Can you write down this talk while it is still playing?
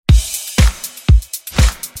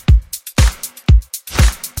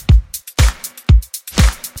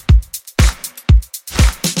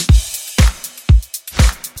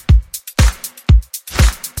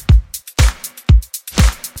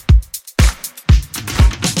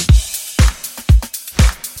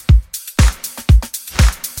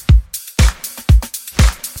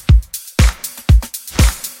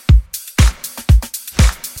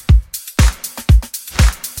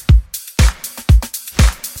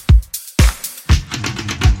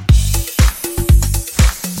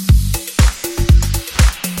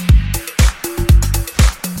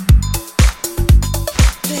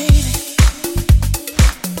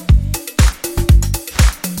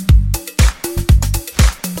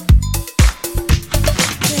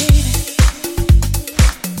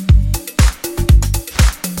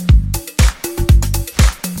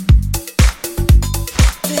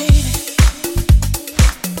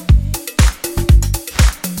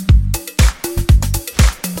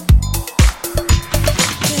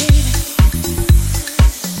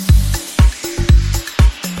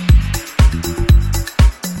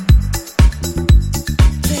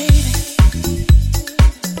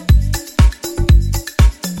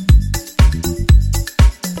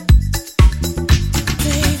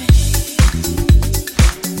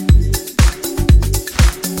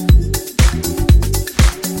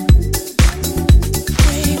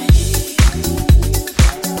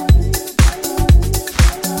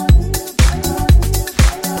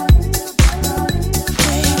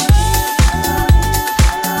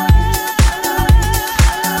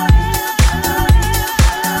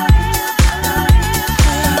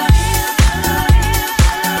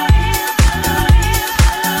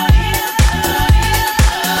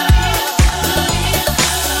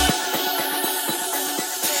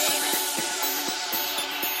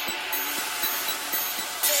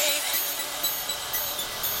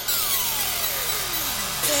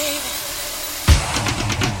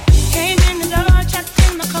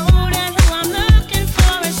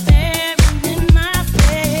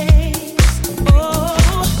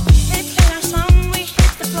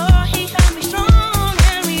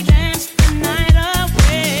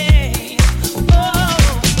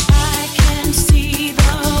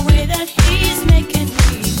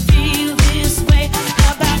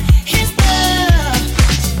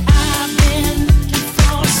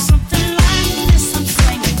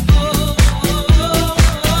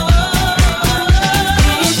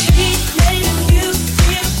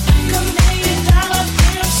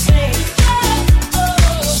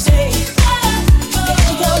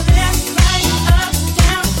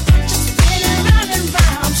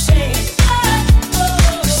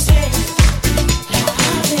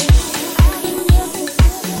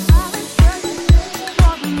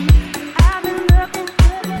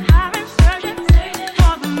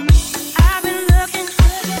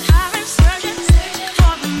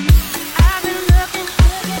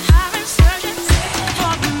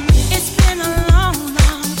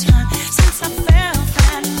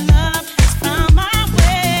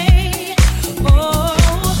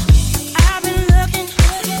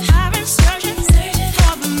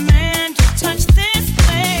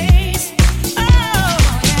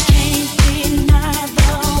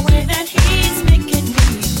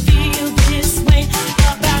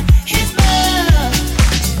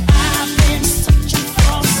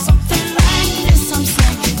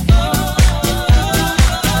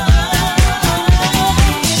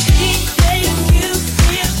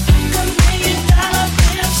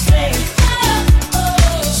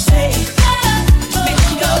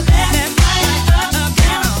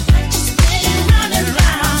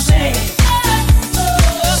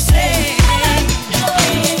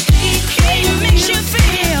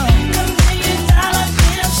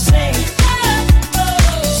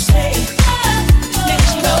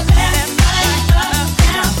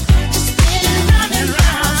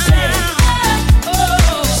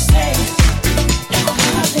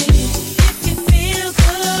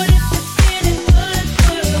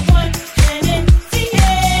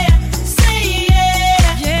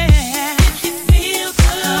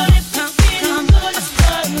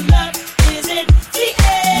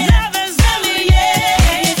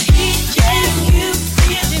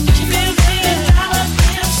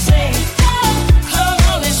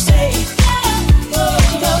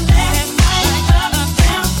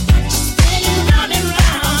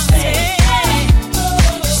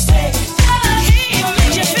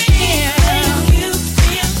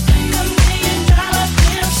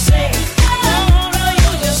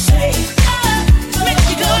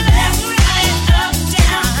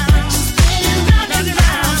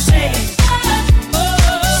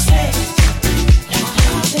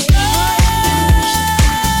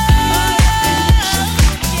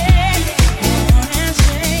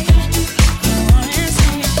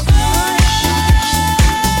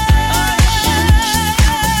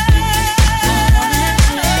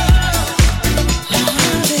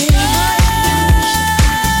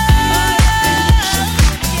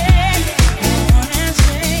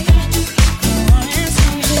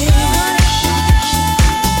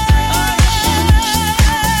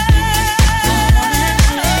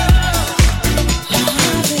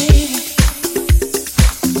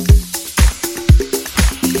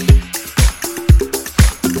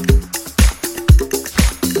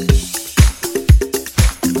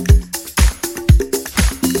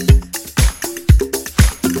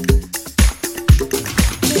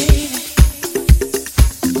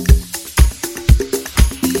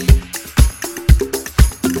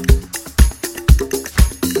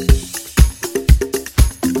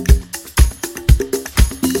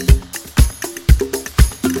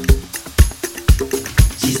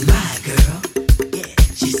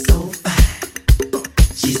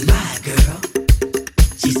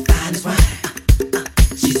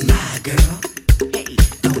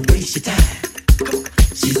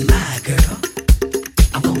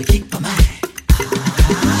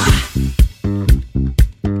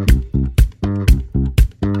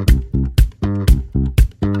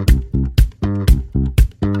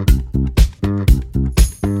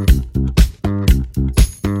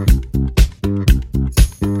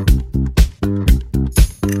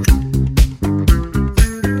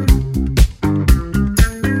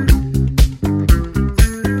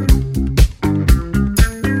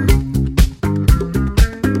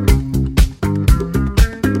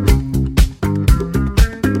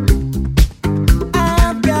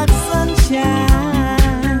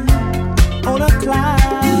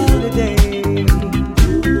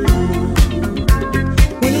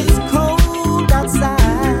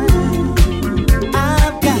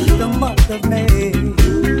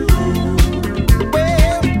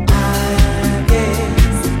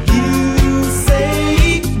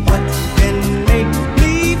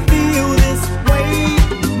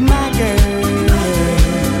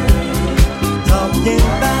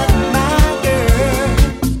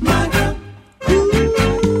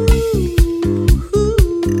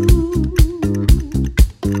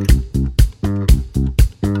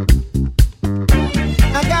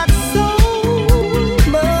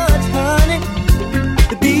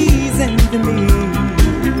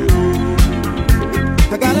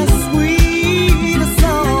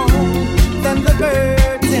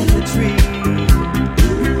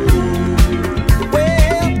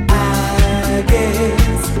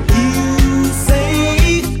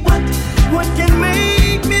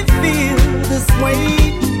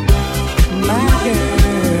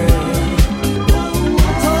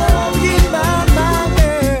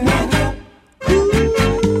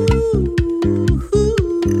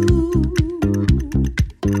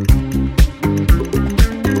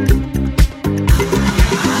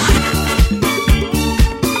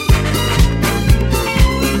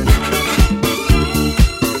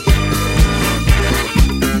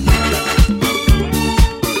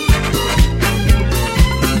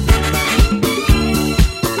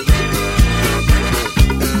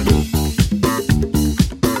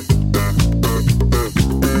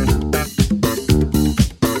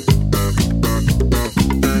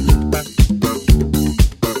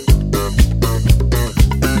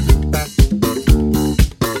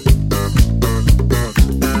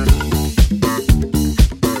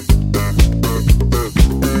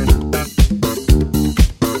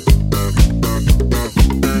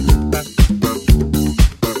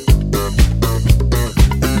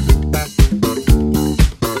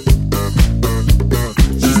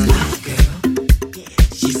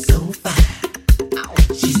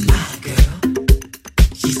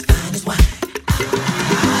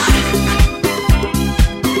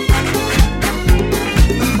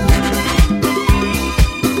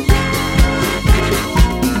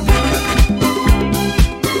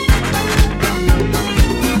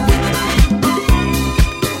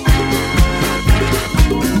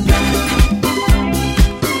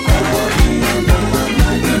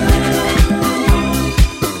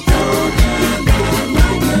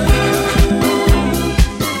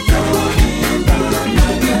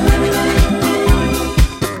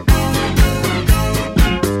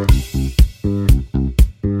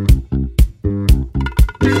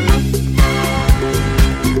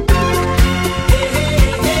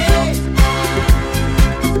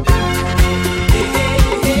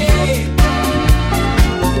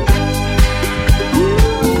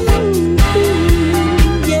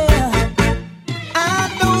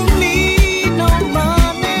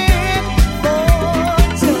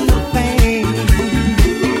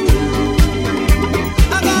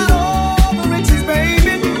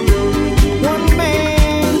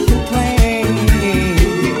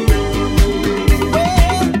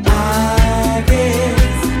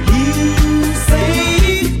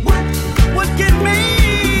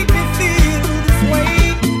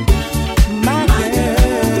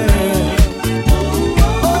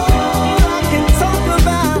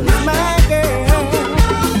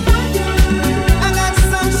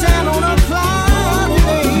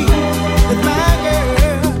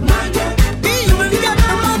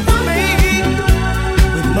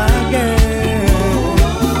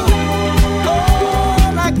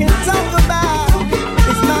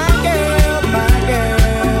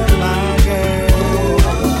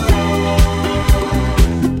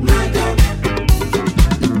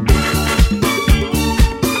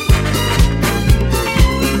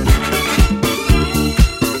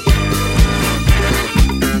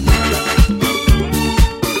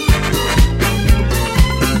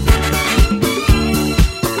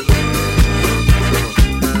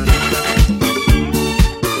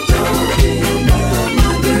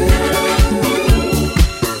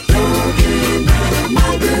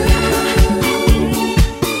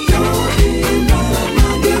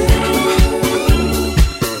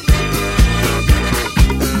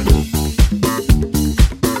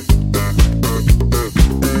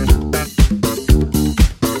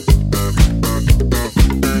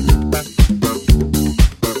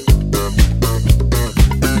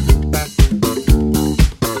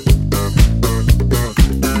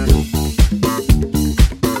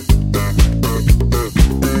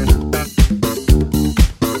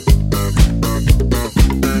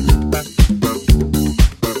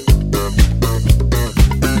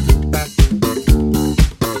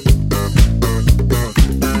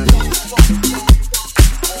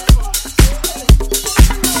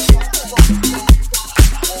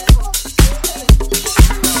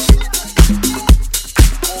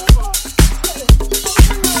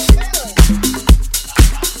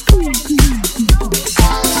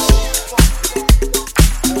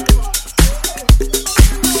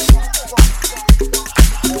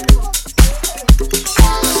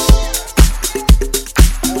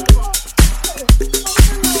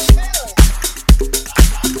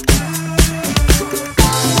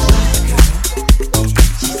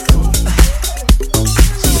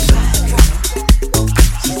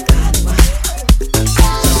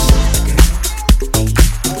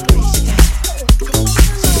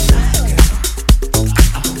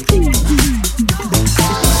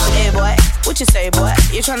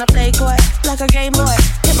You tryna play coy like a game boy?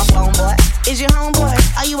 Hit my phone, boy. Is your homeboy?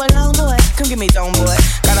 Are you alone, boy? Come get me dome, boy.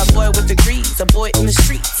 Got a boy with degrees, a boy in the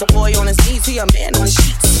streets, a boy on his knees, he a man on the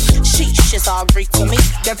sheets. Sheesh, it's all Greek to me.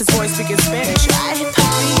 Got this boy speaking Spanish, I hit the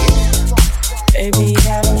beat. Baby,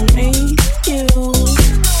 I don't need you.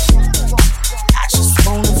 I just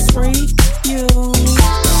wanna freak you.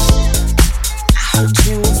 I heard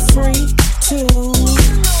you were free too.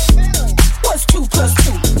 What's 2 plus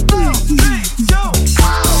 2?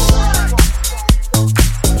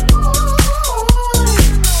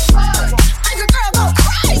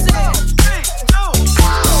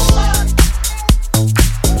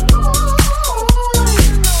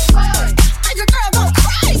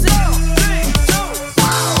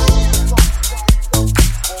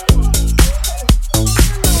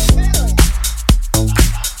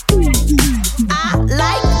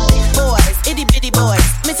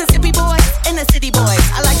 Mississippi boys and the city boys.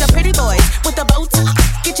 I like the pretty boys with the bow tie.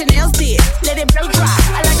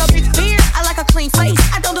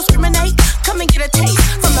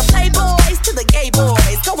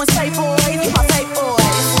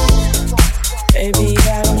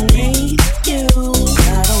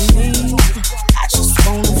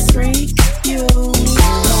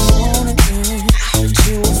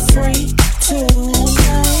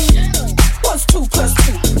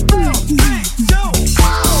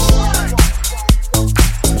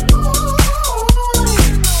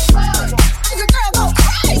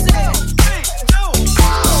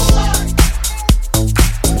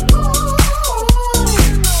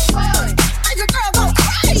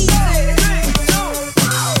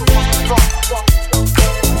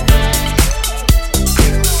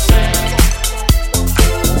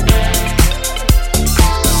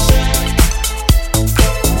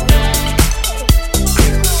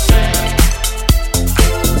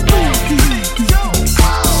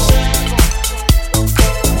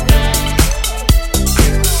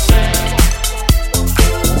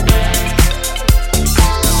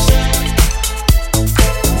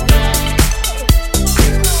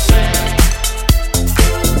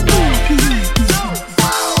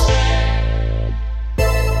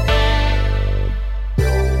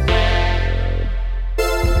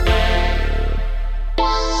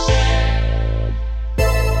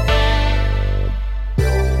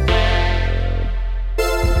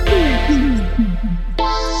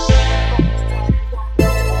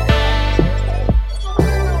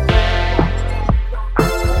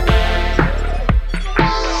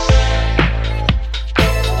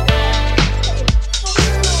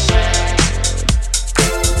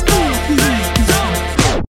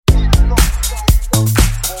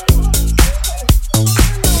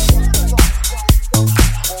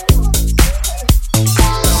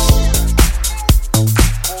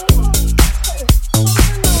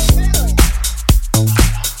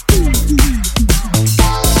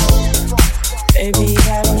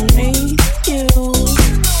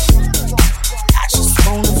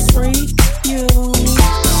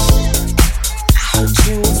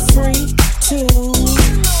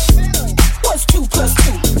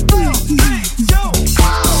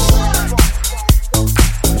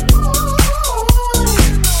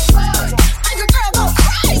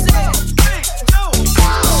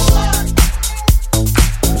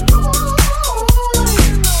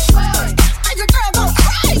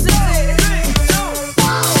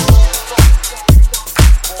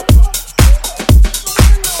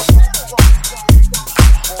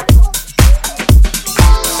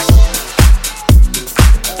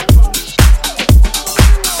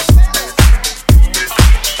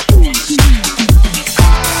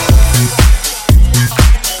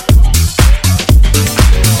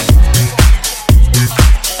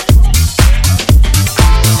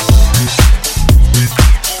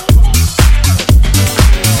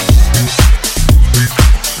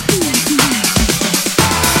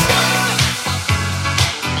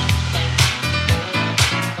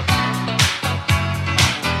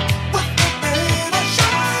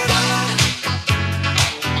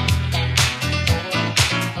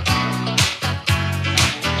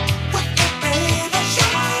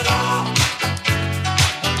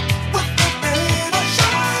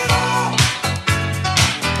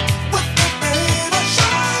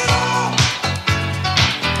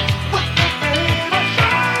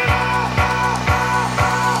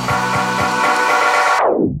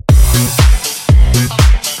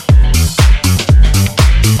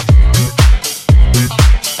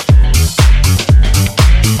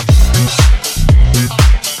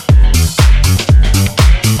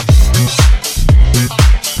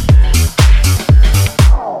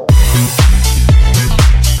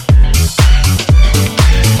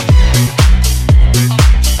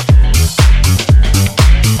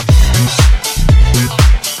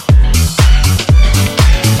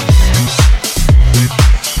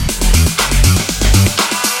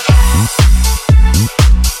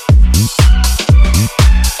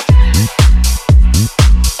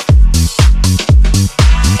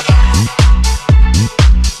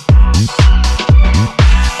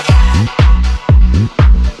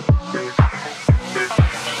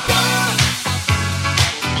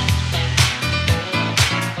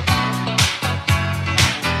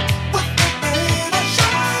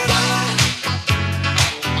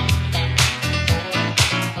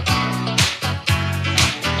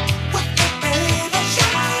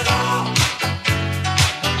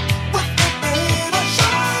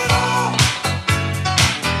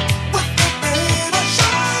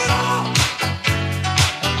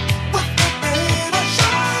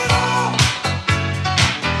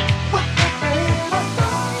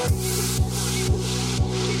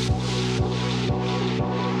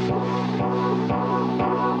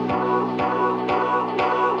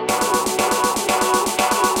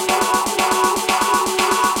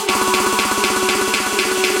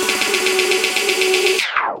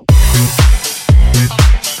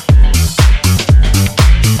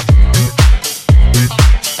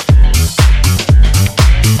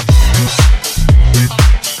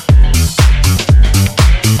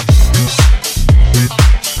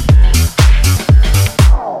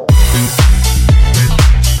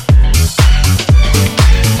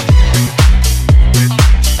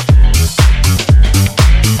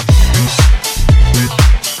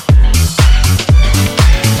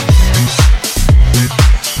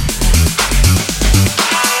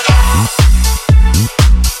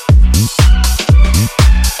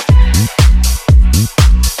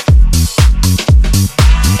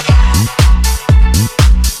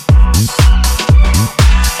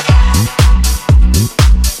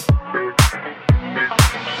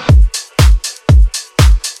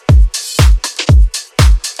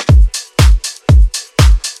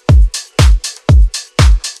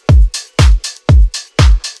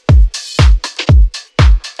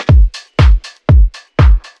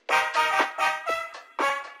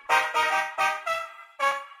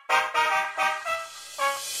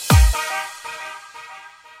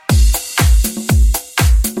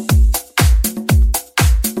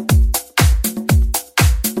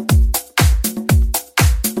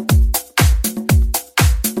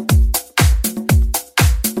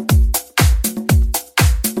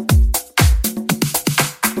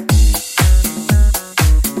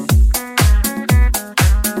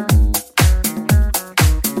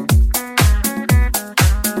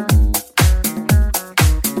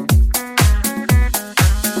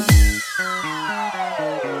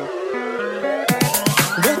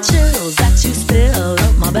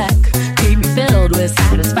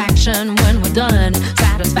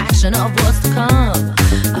 satisfaction of what's to come.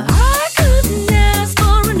 I couldn't ask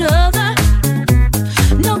for another.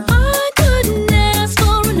 No, I couldn't ask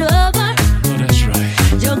for another. Oh, that's right.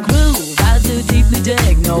 Your groove, I do deeply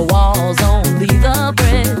dig. No walls, only the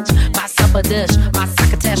bridge. My supper dish, my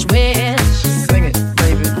succotash wish. Sing it,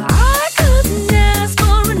 baby. I couldn't ask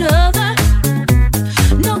for another.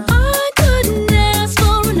 No, I couldn't ask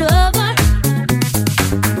for another.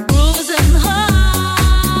 Groove is in the heart.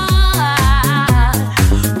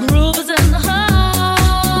 Groove is in the heart.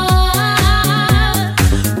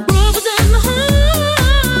 Groove is in the heart.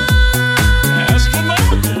 Ask for more.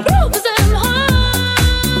 Groove is in the heart.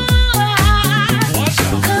 Watch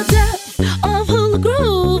out. The depth of hula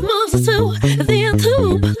groove moves us to the end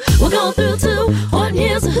tube. We're going through two. One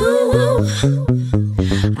here's a who.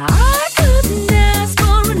 I couldn't ask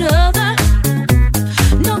for another.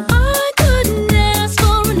 No, I couldn't ask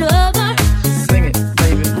for another. Sing it,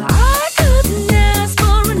 baby. I couldn't ask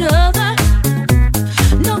for another.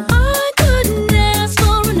 No, I couldn't ask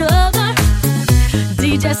for another.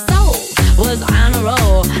 DJ Soul was on a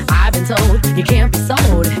roll. I've been told he can't be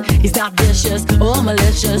sold. He's not vicious or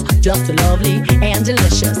malicious, just lovely and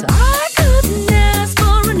delicious. I couldn't ask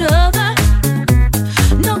for another.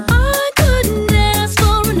 No, I couldn't ask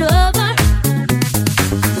for another.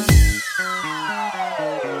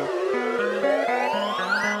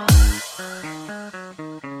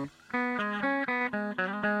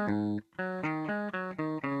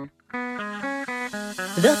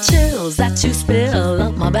 The chills that you spill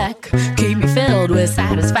up my back keep me filled with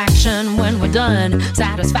satisfaction when we're done.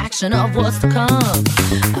 Satisfaction of what's to come.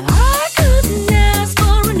 I couldn't ask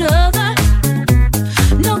for another.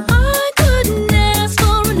 No, I couldn't ask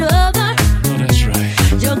for another. Oh, that's right.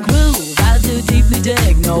 Your groove, I do deeply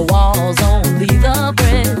dig. No walls, only the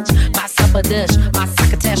bridge. My supper dish, my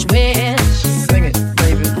succotash wish. Sing it,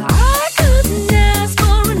 baby. I couldn't ask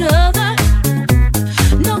for another.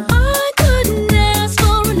 No, I couldn't ask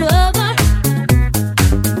for another.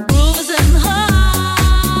 Groove is in the heart.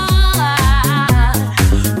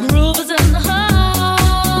 Groove is in the heart.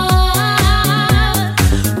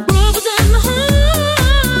 Groove is in the heart.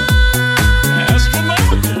 Ask for more.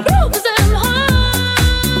 Groove is in the heart.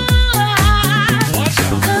 Watch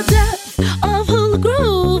out. The depth of hula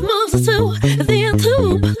groove moves us to the end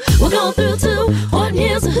tube. We're going through two. One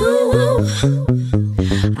here's a who.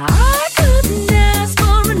 I couldn't ask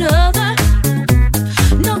for another.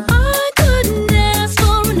 No, I couldn't ask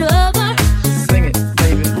for another. Sing it,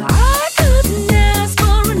 baby. I couldn't ask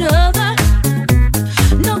for another.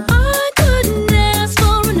 No, I couldn't ask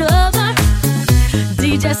for another.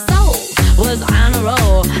 DJ Soul was on a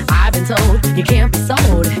roll. I've been told he can't be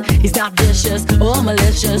sold. He's not vicious or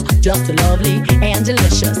malicious, just lovely and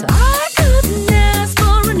delicious. I couldn't ask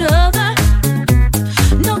for another.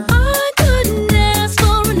 No, I couldn't ask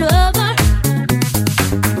for another.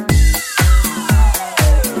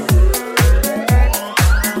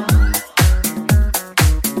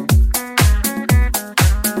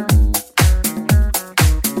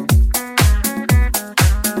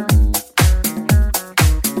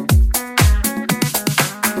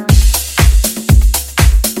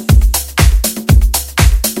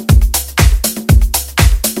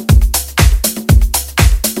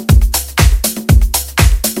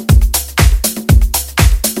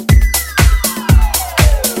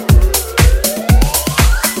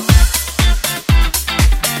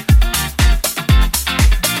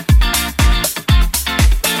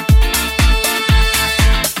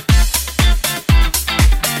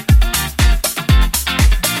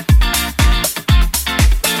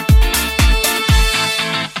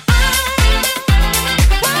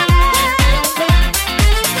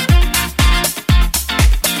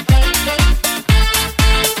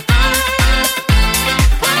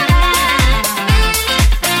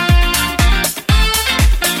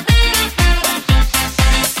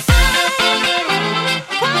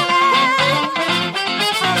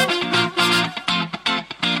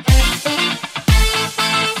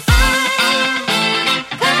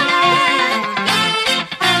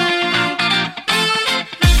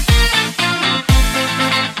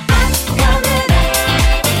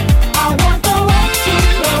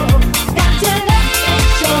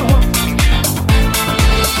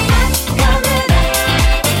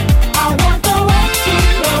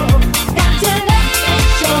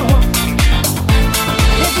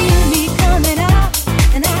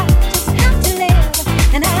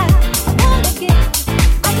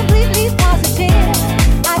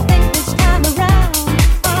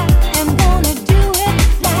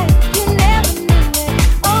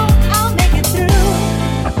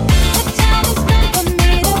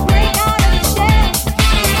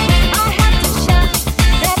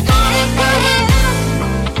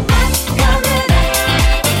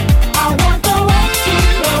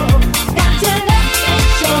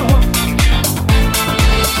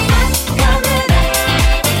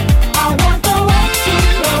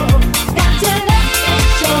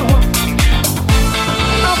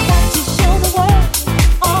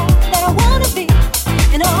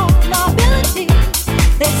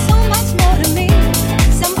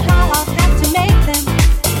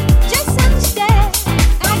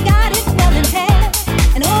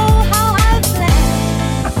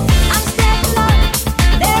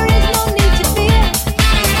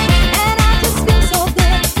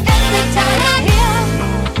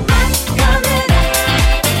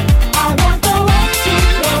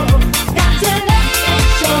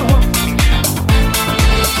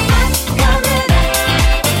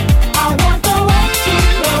 I want the way to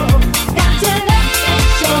go.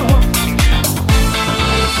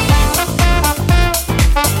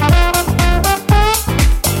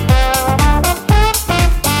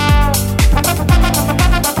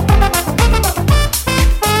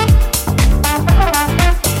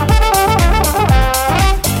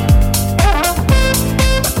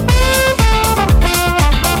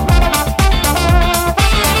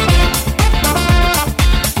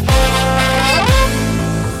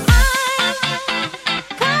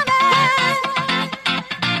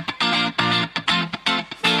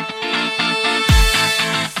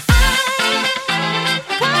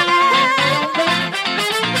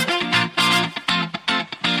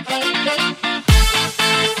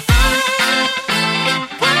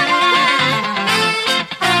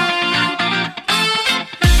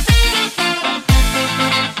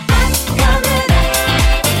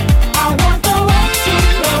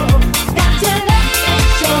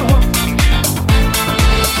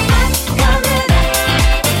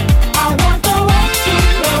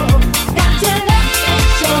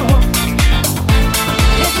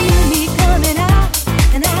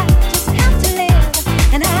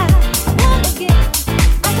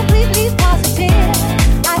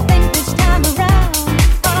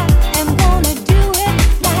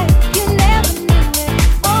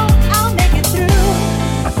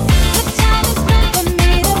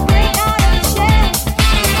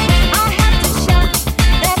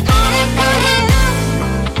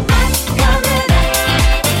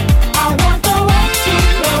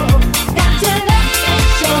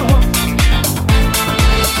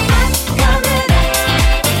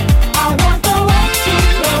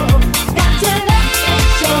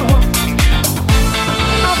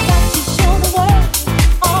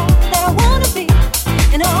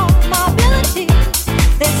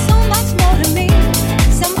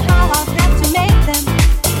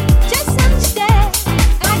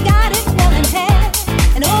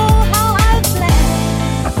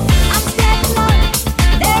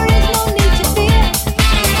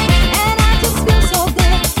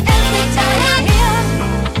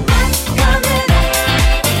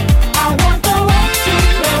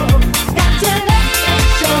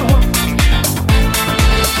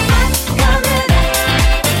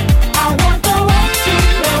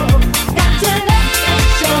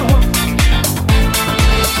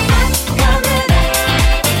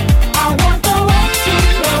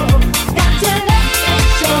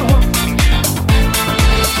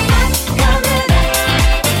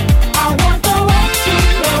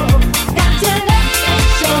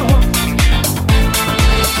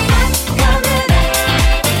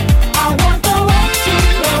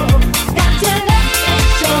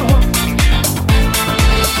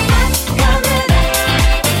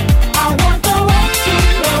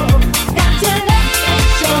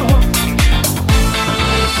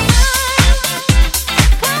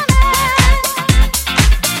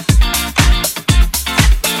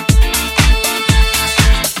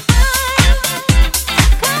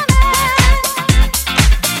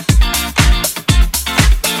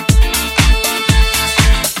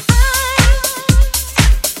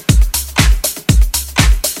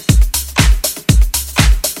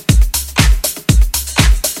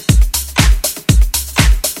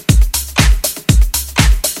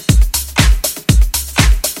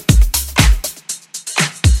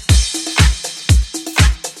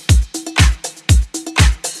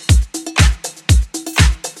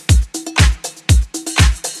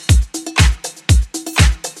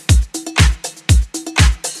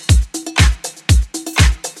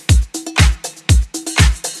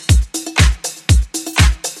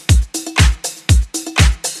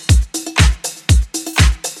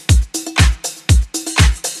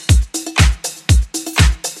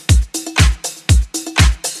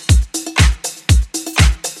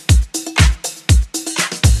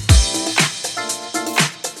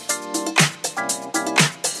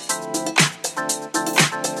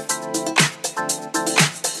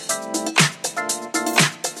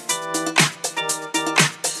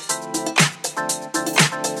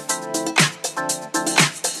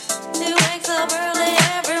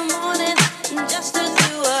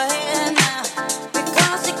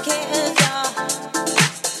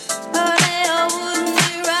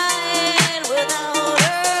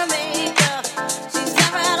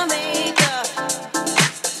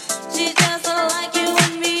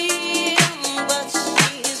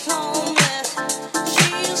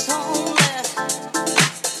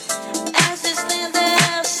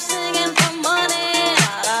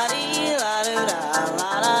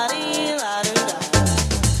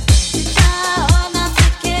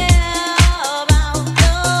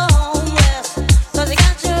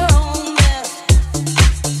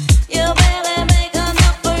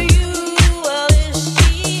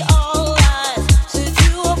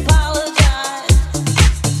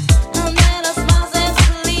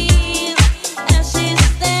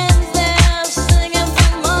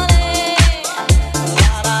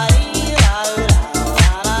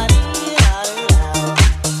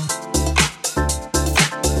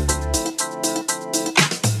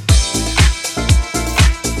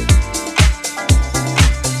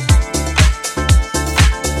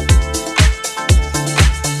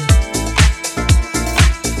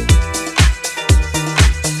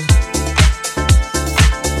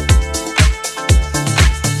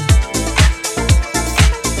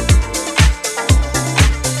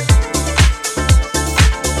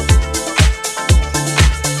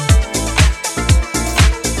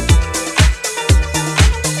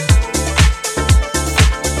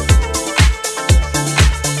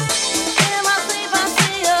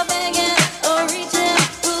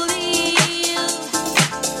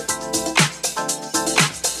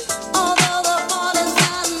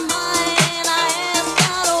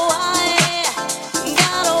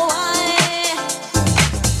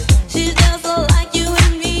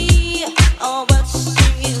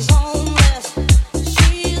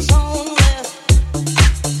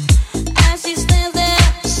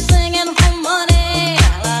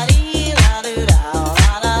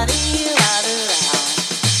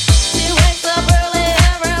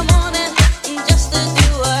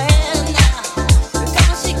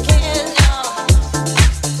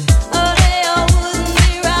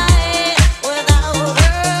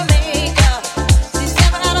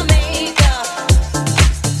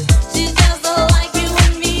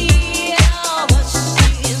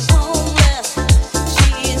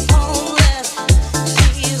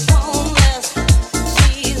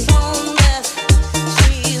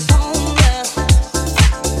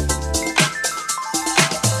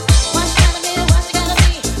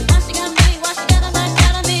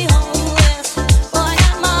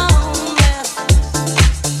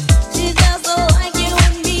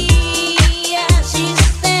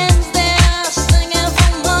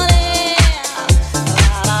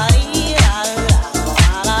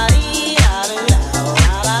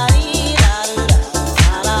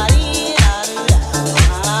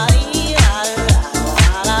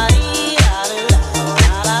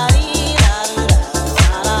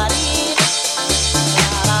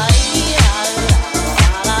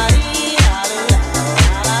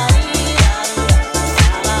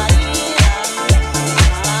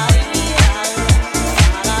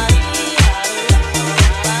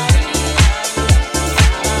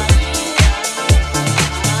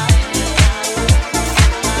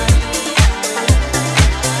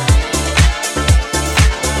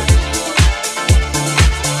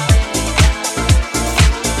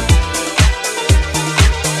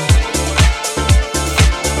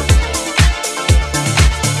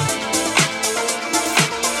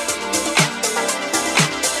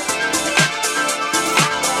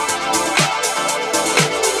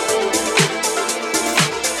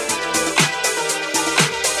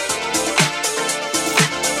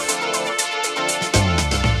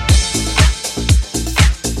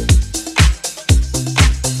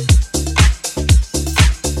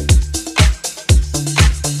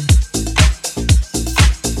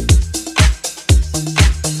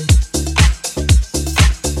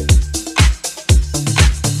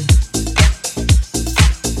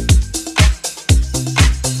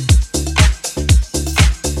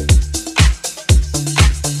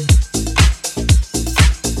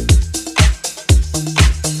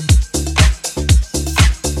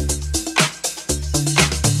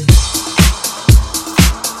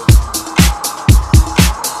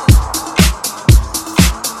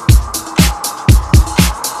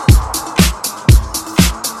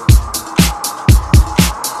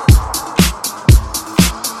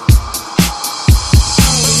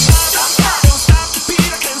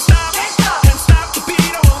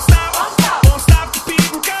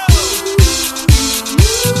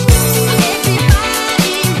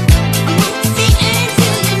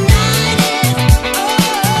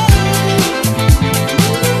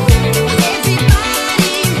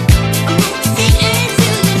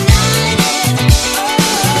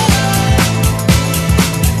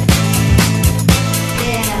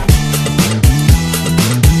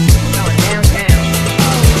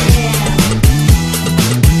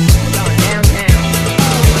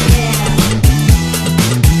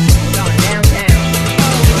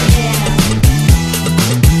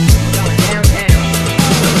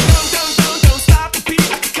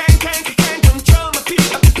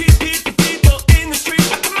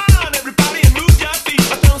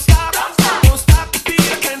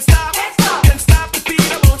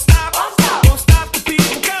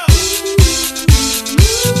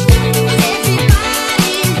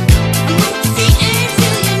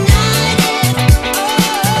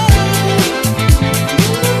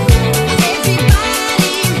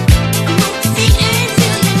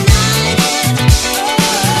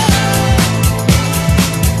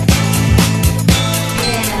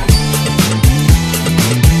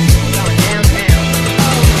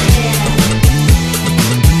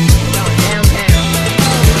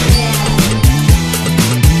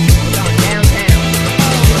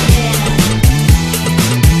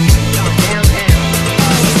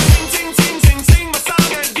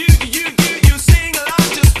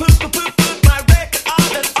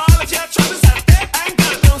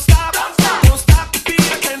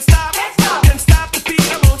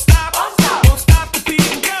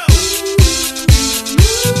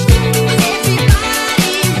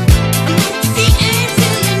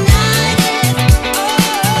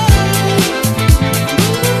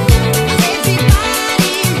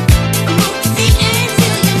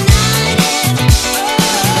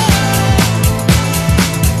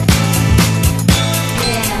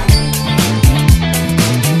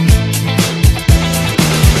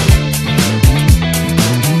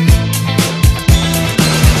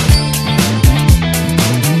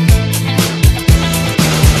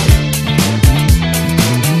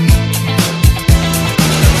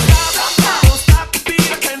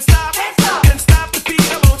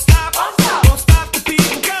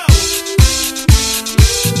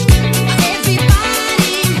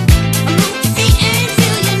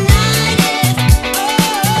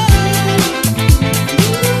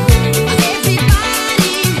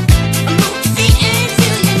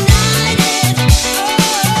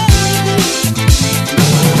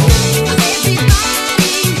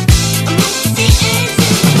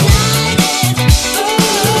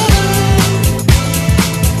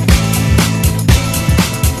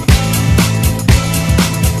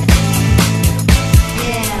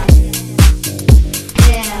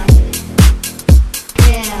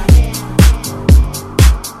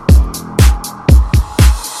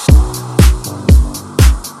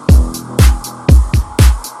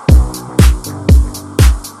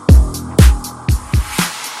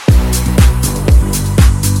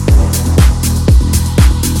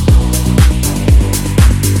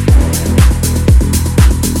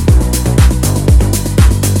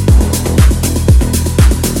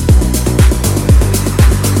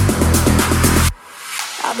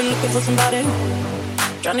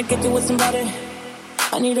 tryna get you with somebody.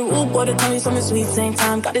 I need a rude boy to tell me something sweet. Same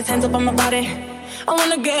time, got his hands up on my body. I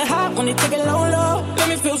wanna get hot when he take it low, low. Let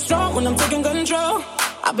me feel strong when I'm taking control.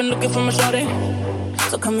 I've been looking for my shorty,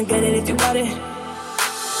 so come and get it if you got it.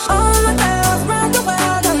 All my girls round the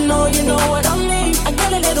world, I know you know what I mean. I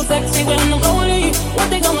get a little sexy when I'm lonely. One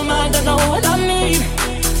thing on my mind, I know what I need.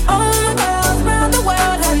 All my girls round the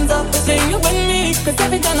world, hands up and sing it with me. Cause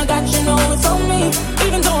every time I got you know it's on me.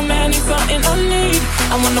 Even though a man is something I need.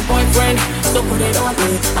 I want a boyfriend, so put it on me.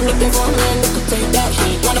 I'm looking for a man who could take that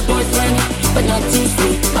heat. Want a boyfriend, but not too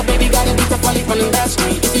sweet. My baby gotta be tough while he's running that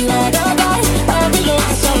street. If you ride or die, I'll be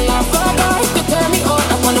looking so long for a guy to turn me on.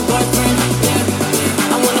 I want a boyfriend,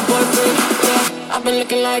 yeah. I want a boyfriend, yeah. I've been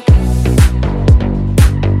looking like.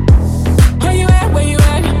 Where you at, where you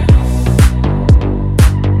at?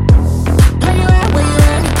 Where you at, where you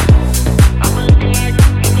at? I've been looking like.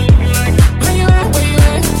 Where you at, where you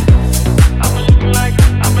at? I've been looking like.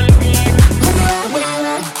 Where you at, where you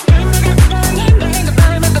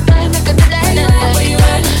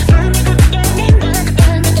at?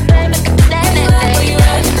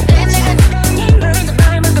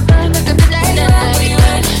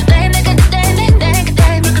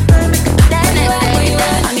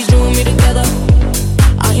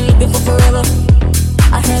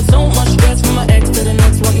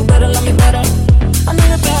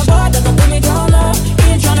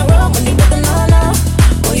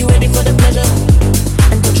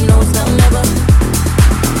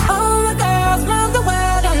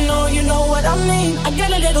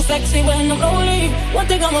 Sexy when I'm lonely. One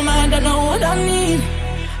thing on my mind, I know what I need.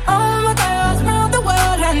 All my girls round the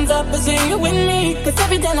world, hands up and sing it with me. Cause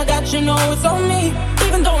every time I got you know it's on me.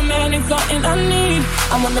 Even though a man is something I need.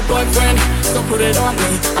 I want a boyfriend, so put it on me.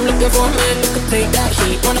 I'm looking for a man who could take that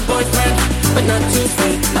heat. Want a boyfriend, but not too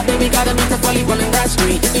sweet. My baby gotta be tough while he's running that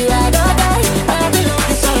street. If you ride or die, I'll be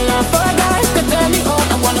looking so long for a guy to turn me on.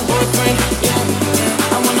 I want a boyfriend, yeah.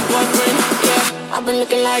 I want a boyfriend, yeah. I've been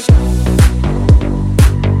looking like.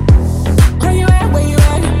 Where you at, where you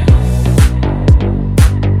at?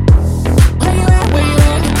 Where you at, where you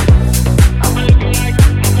at? I've been looking like.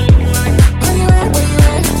 Where you at, where you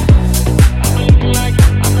at? I've been looking like.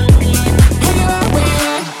 Where you at, where you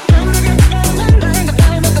at?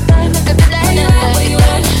 Where you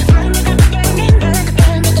at?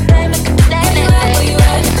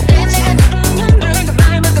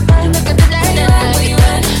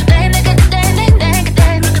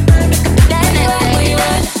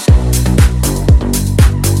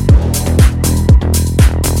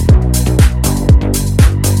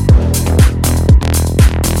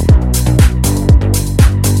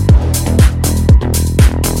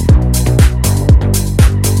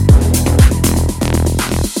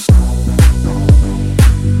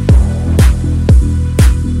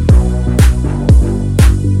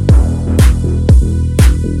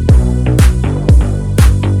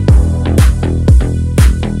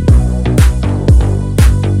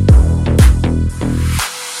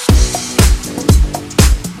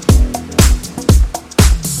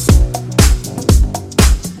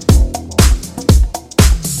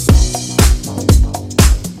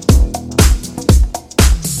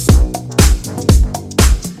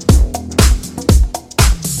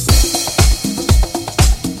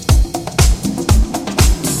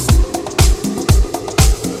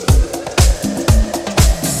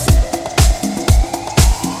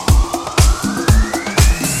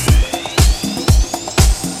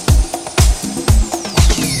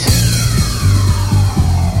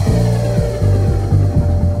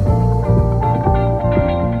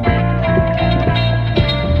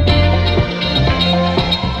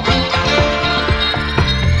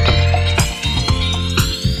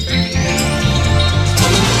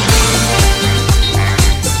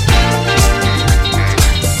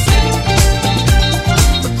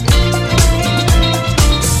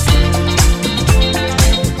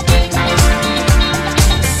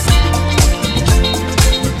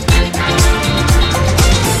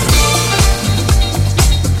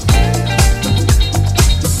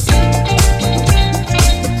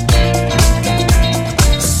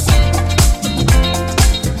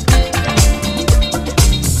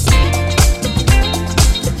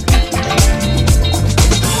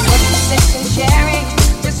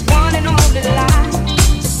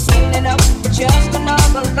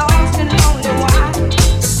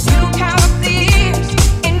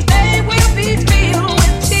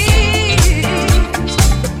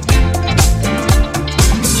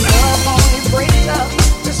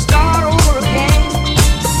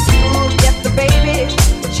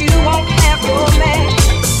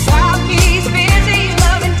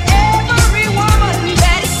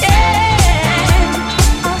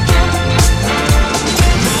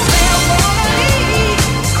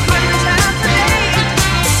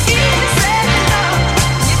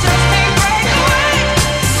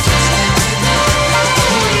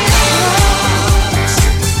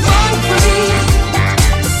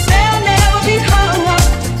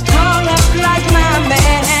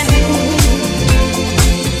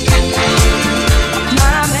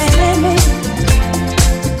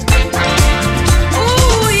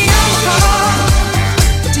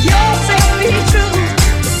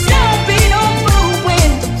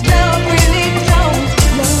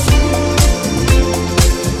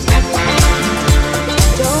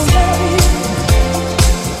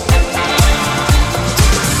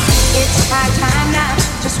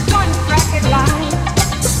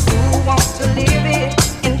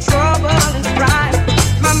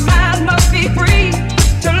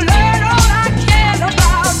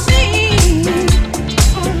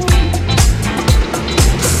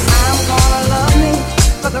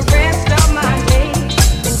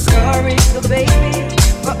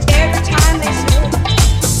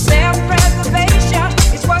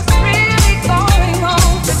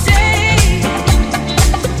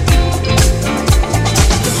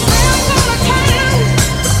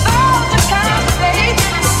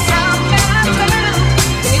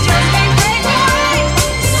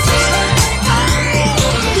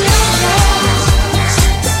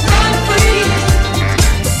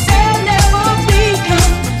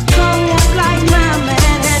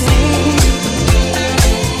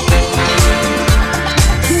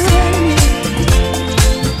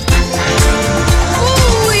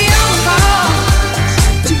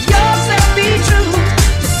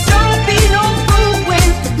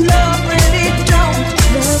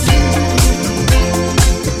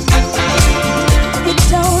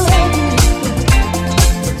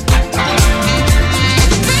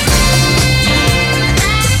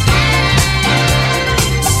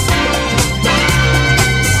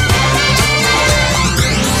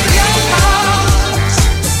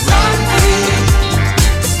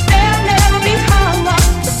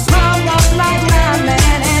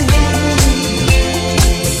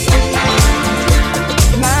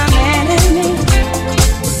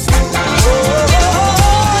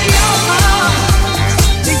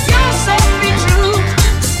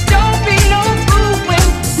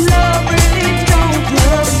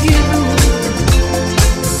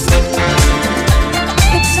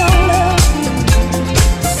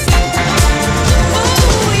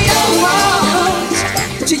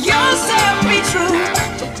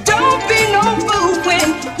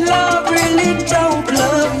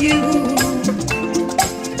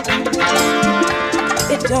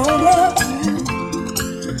 don't love you.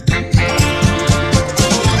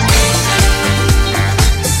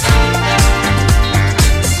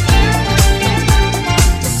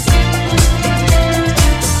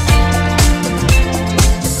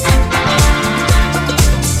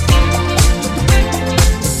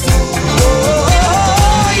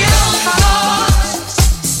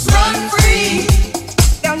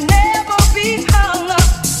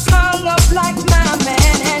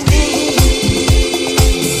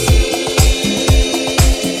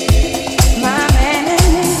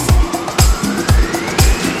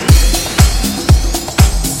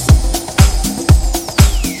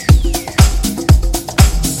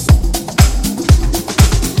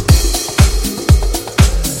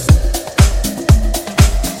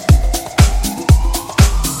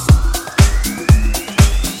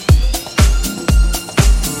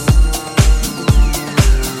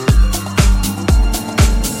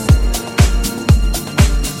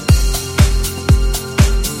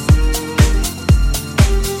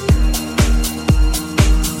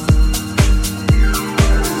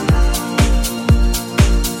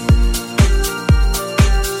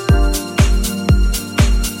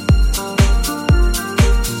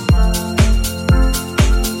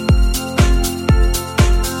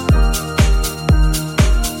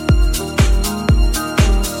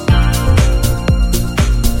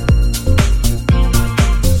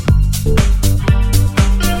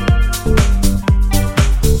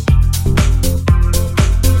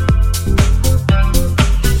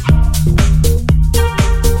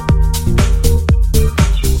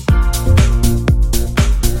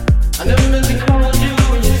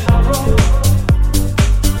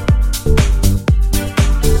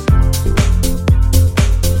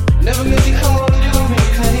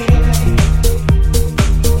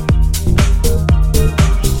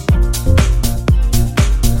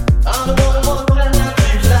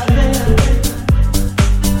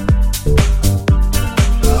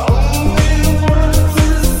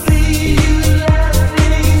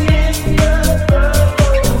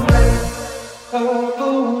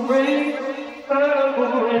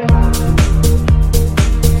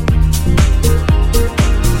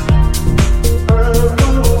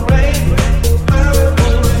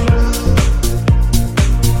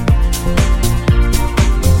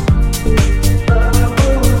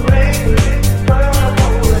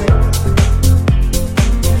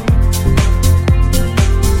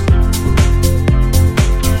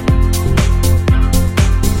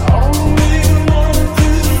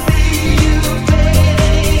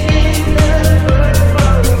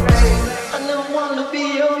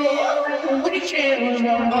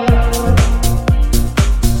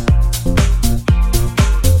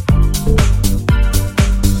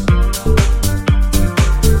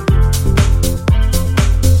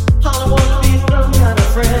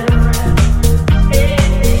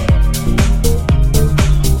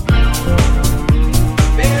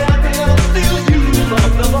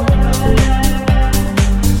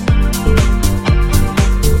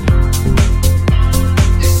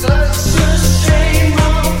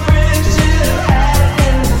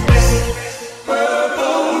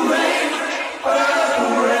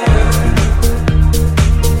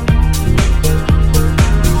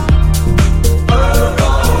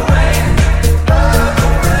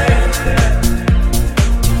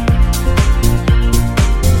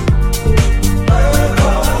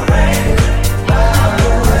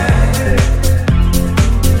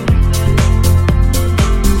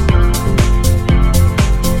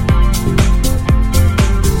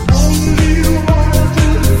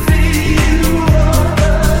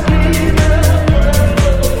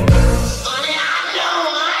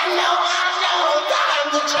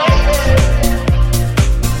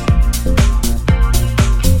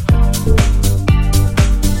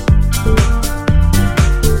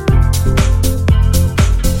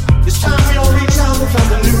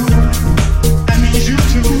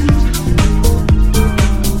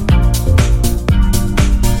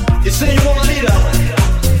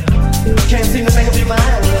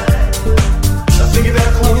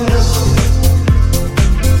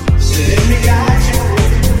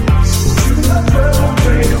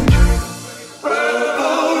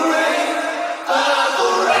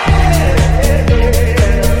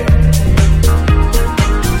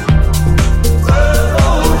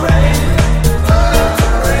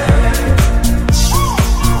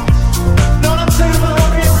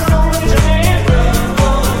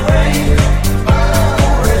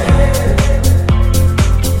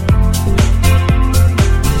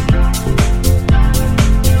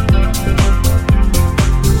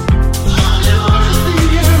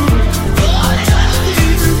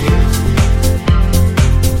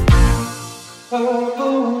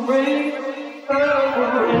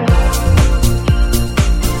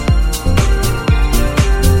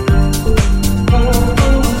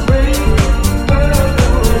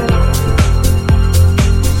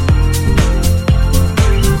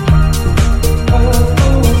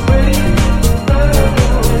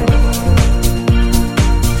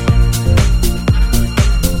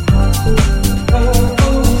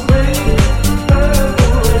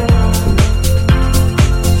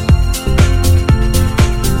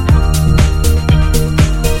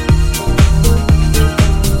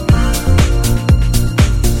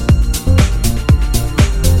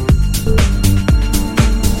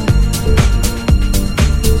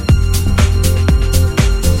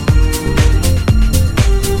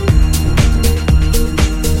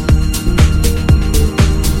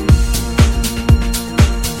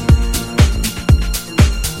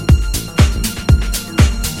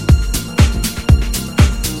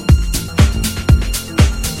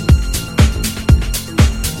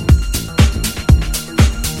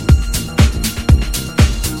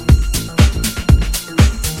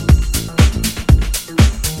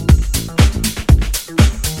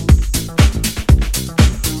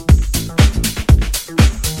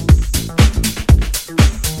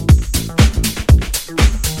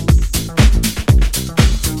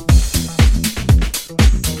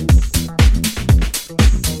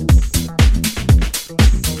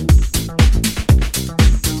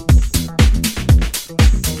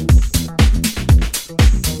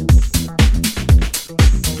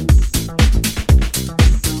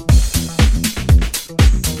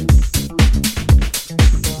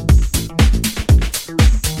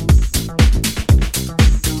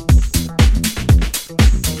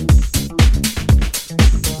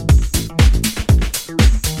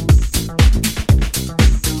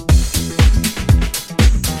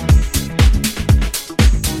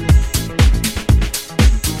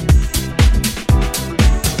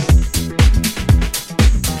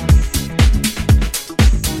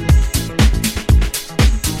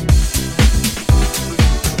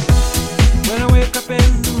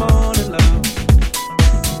 morning, love,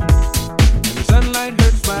 and the sunlight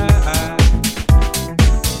hurts my eyes.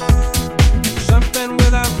 Something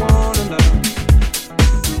without warning, love,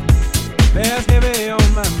 bears heavy on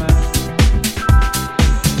my mind.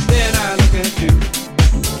 Then I look at you,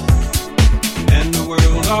 and the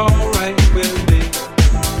world's alright with me.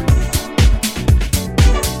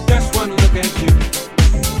 Just one look at you,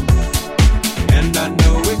 and I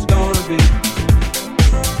know it's gonna be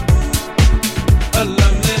a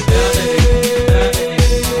lovely day.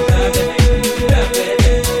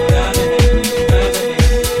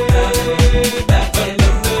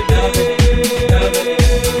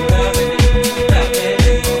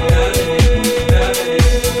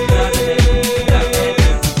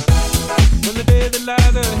 When the day that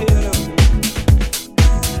lies ahead of me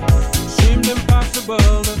seemed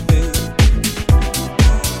impossible to face,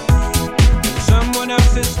 someone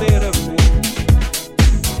else instead of me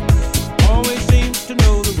always seems to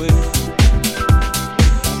know the way.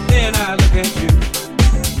 Then I look at you,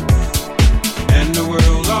 and the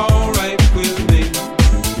world's alright with me.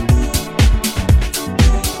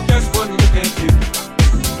 Just one look at you,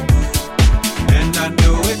 and I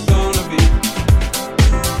know it's gonna be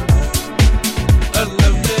a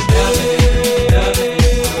lovely day.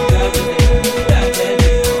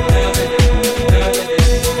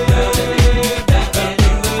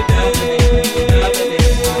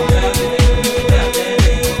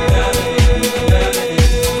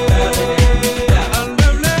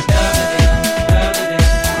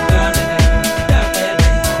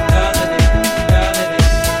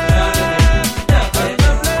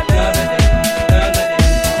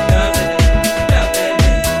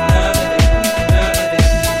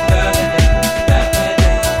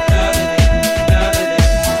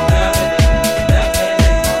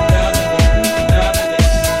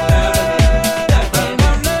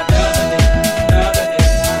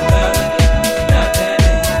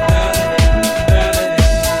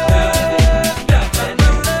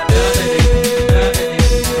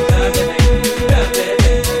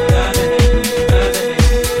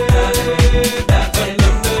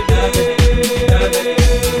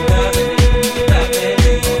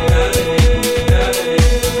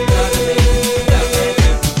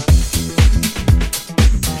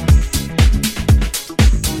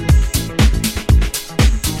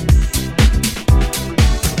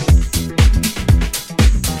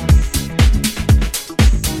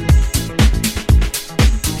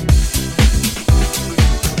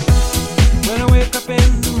 When I wake up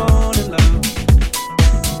in the morning, love,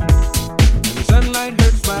 and the sunlight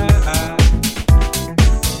hurts my eyes,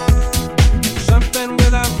 something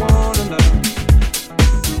without warning, love,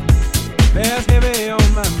 bears heavy on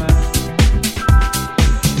my mind.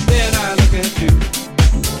 Then I look at you,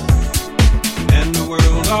 and the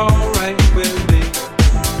world's alright with me.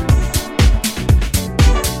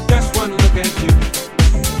 Just one look at you,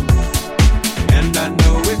 and I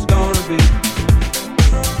know it's gonna be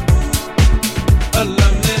a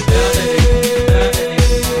lovely day.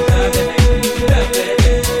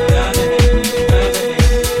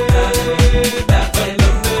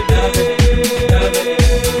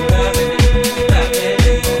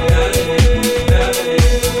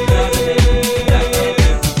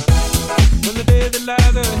 When the day that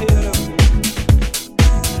lies ahead of me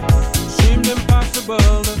seemed impossible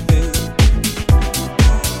to face,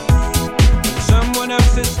 someone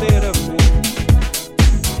else instead of